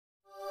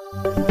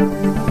Hi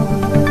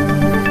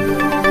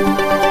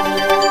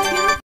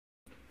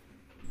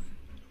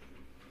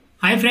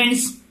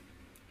friends,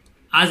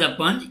 आज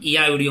आपण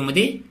या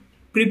व्हिडिओमध्ये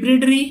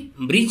preparatory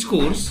bridge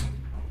course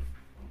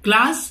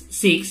class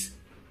 6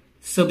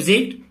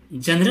 subject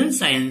general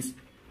science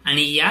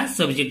आणि या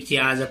सब्जेक्टची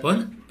आज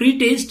आपण प्री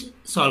टेस्ट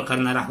सॉल्व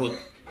करणार आहोत.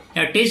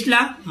 या टेस्टला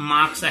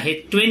मार्क्स आहेत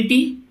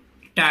 20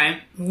 टाइम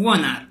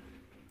 1 आवर.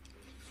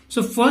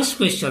 सो फर्स्ट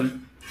क्वेश्चन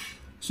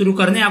सुरू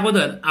करण्या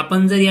अगोदर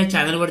आपण जर या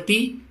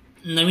चॅनलवरती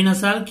नवीन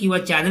असाल किंवा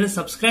चॅनल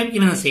सबस्क्राइब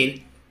केलं नसेल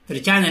तर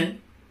चॅनल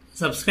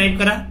सबस्क्राइब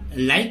करा,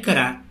 लाईक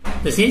करा,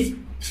 तसेच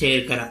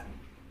शेअर करा.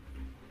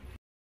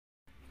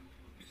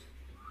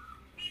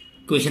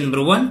 Question number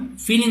 1,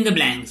 fill in the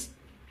blanks.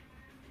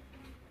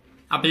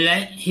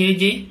 आपल्याला हे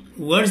जे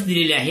वर्ड्स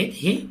दिलेले आहेत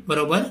हे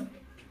बरोबर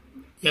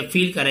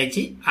फिल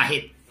करायचे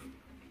आहेत.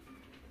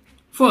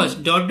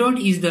 First, dot dot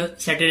is the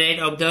satellite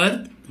of the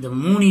earth. The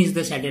moon is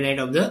the satellite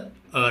of the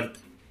earth.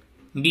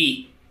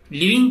 B,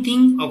 living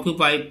thing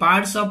occupy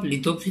parts of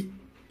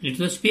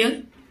lithosphere,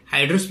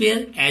 हायड्रोस्फियर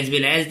as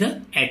well as the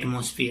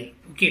atmosphere.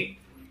 Okay.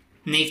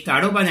 Next,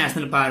 Tadoba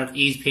national park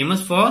is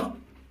famous for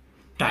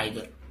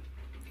tiger.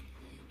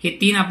 हे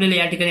 3 आपल्याला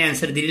या ठिकाणी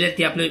answer दिलेले आहेत,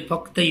 ते आपल्याला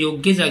फक्त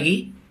योग्य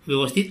जागी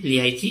व्यवस्थित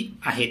लिहायची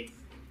आहेत.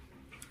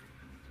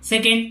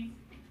 Second,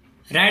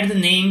 write the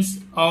names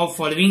of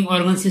following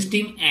organ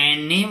system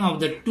and name of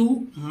the 2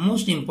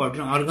 most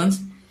important organs.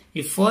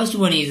 The first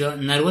one is a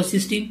nervous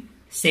system,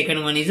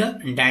 second one is a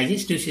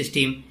digestive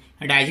system.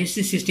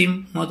 Digestive system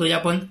महत्वाचे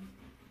आपण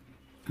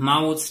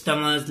माउथ,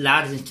 स्टमक,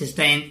 लार्ज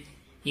इंटेस्टाइन,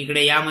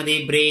 इकडे यामध्ये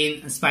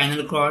brain,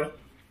 spinal cord,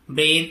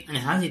 brain आणि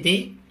हा इथे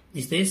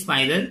दिसतोय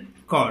spinal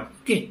cord.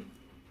 Okay.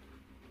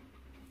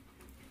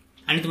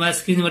 आणि तुम्हाला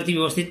स्क्रीनवरती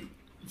व्यवस्थित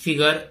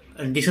फिगर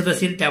दिसत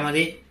असेल,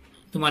 त्यामध्ये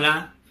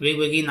तुम्हाला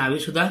वेगवेगळी नावे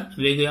सुद्धा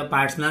वेगवेगळ्या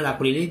पार्ट्सना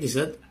दाखवलेली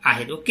दिसत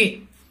आहेत. Okay.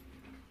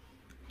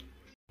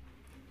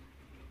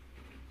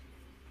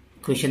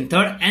 Question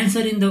third,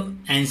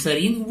 answer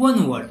in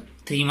one word.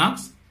 3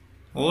 marks.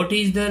 What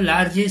is the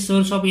largest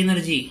source of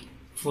energy?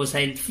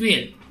 Fossil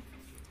fuel.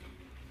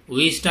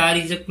 Which star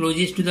is the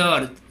closest to the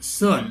earth?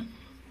 Sun.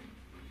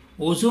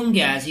 Ozone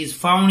gas is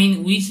found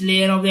in which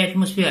layer of the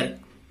atmosphere?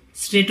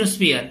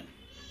 Stratosphere.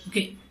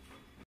 Okay.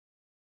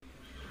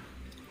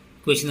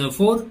 Question number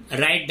 4,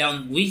 write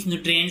down which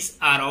nutrients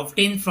are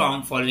obtained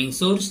from following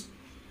source.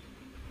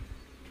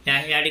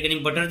 या ठिकाणी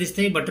butter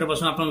दिसतंय, butter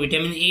पासून आपण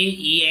vitamin A,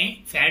 E आणि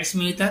fats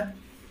मिळतात.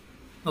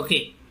 Okay.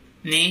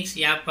 Next,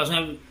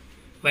 यापासून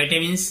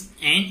vitamins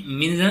and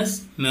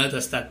minerals मिळत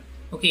असतात.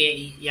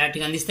 ओके. या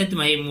ठिकाणी दिसत आहेत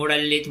तुम्हाला मोड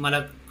आलेले, तुम्हाला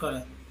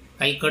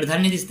काही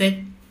कडधान्य दिसत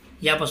आहेत,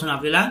 यापासून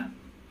आपल्याला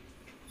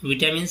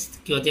विटॅमिन्स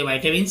किंवा ते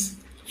व्हिटॅमिन्स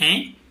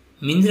अँड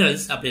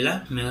मिनरल्स आपल्याला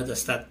मिळत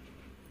असतात.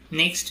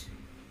 Next,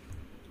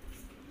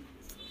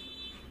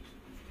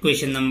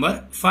 question number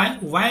 5,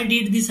 why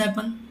did this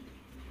happen?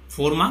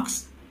 4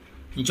 marks.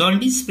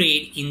 Jaundice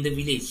spread in the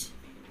village.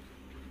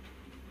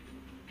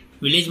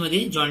 Village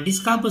मध्ये जॉन्डिस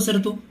का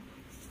पसरतो?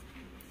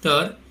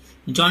 तर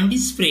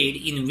jaundice spread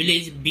in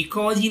village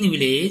because in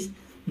village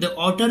the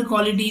water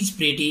quality is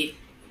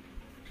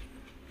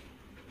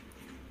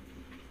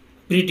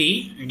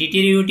pretty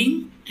deteriorating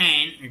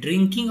and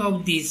drinking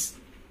of this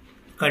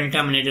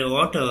contaminated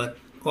water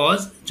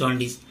cause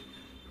jaundice.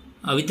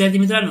 विद्यार्थी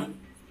मित्रांनो,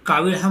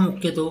 कावीळ हा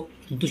मुख्यतः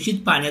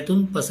दूषित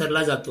पाण्यातून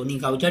पसरला जातो आणि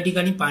गावच्या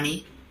ठिकाणी पाणी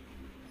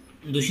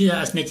दूषित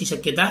असण्याची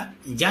शक्यता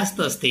जास्त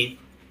असते,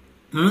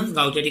 म्हणून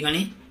गावच्या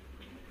ठिकाणी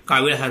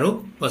कावीळ हा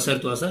रोग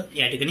पसरतो असं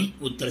या ठिकाणी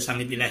उत्तर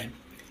सांगितलेलं आहे.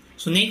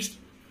 So next,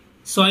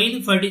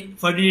 soil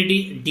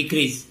fertility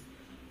decrease.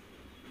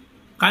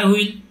 काय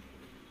होईल?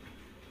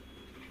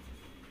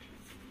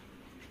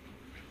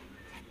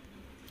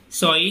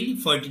 Soil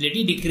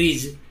fertility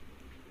decrease.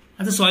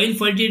 आता सॉइल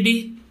फर्टिलिटी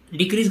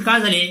डिक्रीज का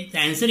झाले? The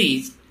answer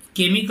is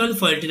chemical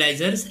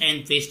fertilisers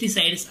and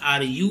pesticides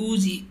R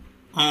use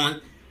on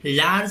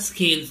large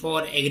scale for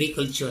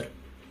agriculture.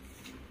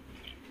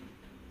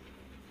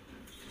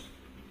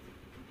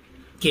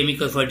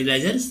 Chemical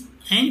fertilizers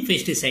and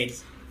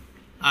pesticides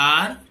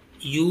are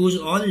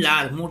used on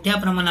large, मोठ्या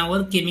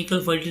प्रमाणावर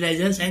chemical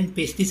fertilisers and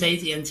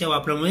pesticides यांच्या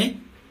वापरामुळे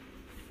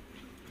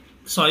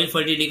soil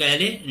fertility काय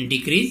झाले?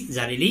 Decrease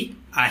झालेली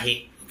आहे.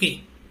 Okay.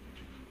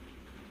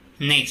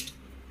 Next,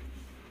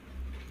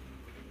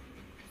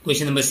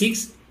 question number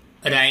 6,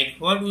 right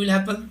what will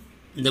happen?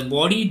 The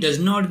body does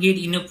not get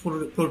enough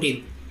protein.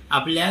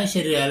 आपल्या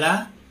शरीराला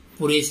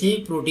पुरेसे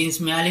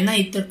प्रोटीन्स मिळाले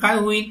नाही तर काय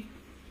होईल?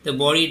 The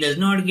body does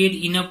not get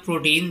enough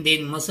protein,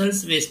 then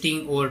muscles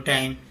wasting over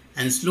time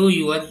and slow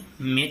your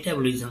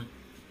metabolism.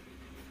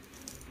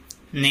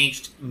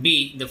 Next,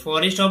 B, the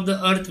forest of the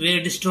earth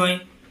where destroy.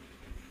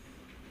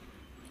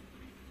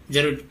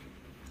 जर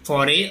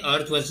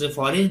अर्थवरचं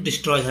forest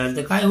destroy झालं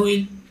तर काय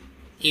होईल?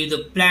 If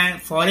the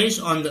plant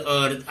forest on the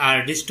earth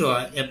R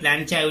destroy, या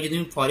प्लांटच्या ऐवजी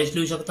तुम्ही forest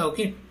लिहू शकता.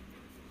 Okay.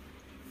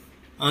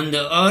 On the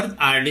earth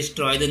R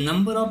destroy, the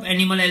number of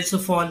animal also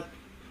fall.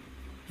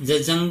 जर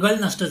जंगल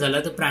नष्ट झालं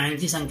तर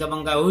प्राण्यांची संख्या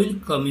पण काय होईल?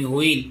 कमी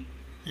होईल.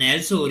 आणि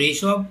also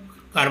ratio of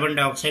carbon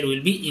dioxide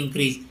will be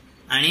increase.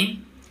 आणि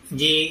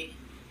जे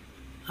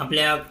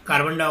आपल्या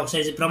कार्बन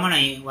डायऑक्साईडचे प्रमाण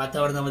आहे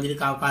वातावरणामधील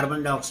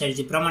कार्बन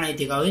डायऑक्साईडचे प्रमाण आहे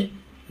ते काय होईल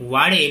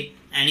वाढेल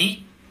आणि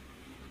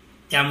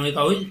त्यामुळे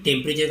काय होईल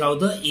टेम्परेचर काय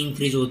होतं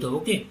इन्क्रीज होतं.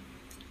 Okay.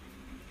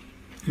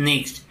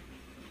 Next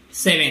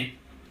 7.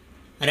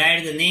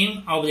 Write the name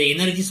of the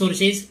energy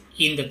sources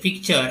in the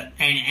picture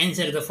and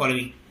answer the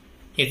following.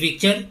 हे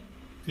पिक्चर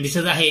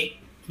दिसत आहे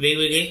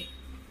वेगवेगळे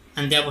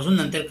आणि त्यापासून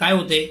नंतर काय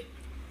होते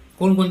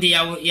कोणकोणते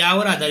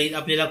यावर आधारित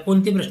आपल्याला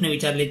कोणते प्रश्न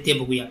विचारले ते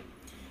बघूया.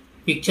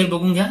 पिक्चर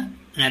बघून घ्या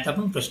आणि आता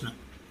आपण प्रश्न.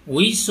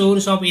 Which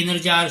source of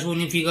energy R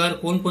shown in figure.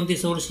 कोणकोणते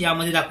सोर्स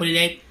यामध्ये दाखवलेले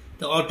आहेत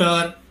तर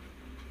water,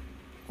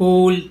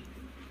 Coal,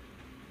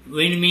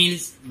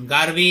 windmills,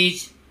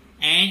 garbage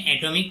and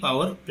atomic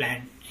power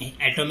plant.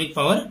 Atomic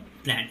power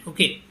plant.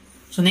 Okay.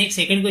 So next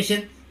second question.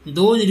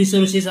 Those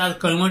resources R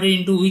converted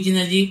into which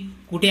energy.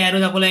 कुठे arrow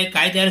दाखवला आहे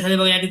काय तयार झाले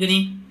बघा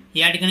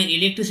या ठिकाणी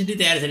इलेक्ट्रिसिटी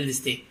तयार झाली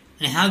दिसते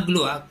आणि हा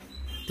ग्लो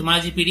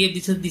तुम्हाला जी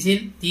पीडीएफ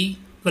दिसेल ती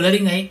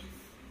कलरिंग आहे.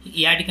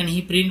 या ठिकाणी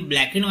ही प्रिंट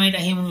ब्लॅक अँड व्हाईट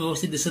आहे म्हणून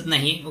व्यवस्थित दिसत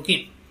नाही. ओके.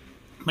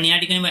 पण या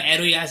ठिकाणी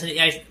ॲरो या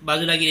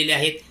बाजूला गेलेले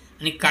आहेत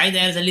आणि काय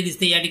तयार झाली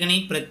दिसते या ठिकाणी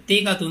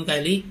प्रत्येकातून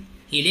काही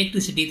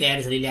इलेक्ट्रिसिटी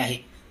तयार झालेली आहे.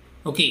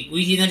 Okay.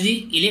 Which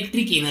energy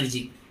electric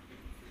energy.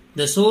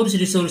 The source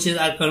resources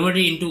R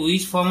converted into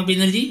which form of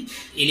energy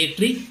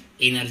electric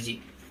energy.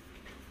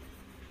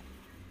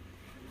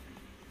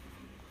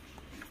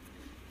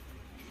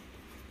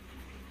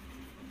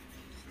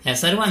 या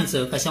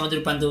सर्वांचं कशामध्ये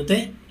रूपांतर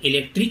होतंय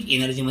इलेक्ट्रिक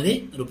एनर्जीमध्ये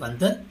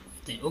रूपांतर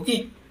होतंय. ओके.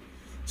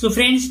 सो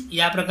फ्रेंड्स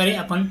या प्रकारे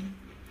आपण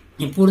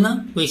पूर्ण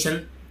क्वेश्चन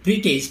प्री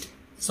टेस्ट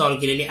सॉल्व्ह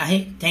केलेले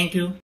आहे.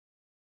 थँक्यू.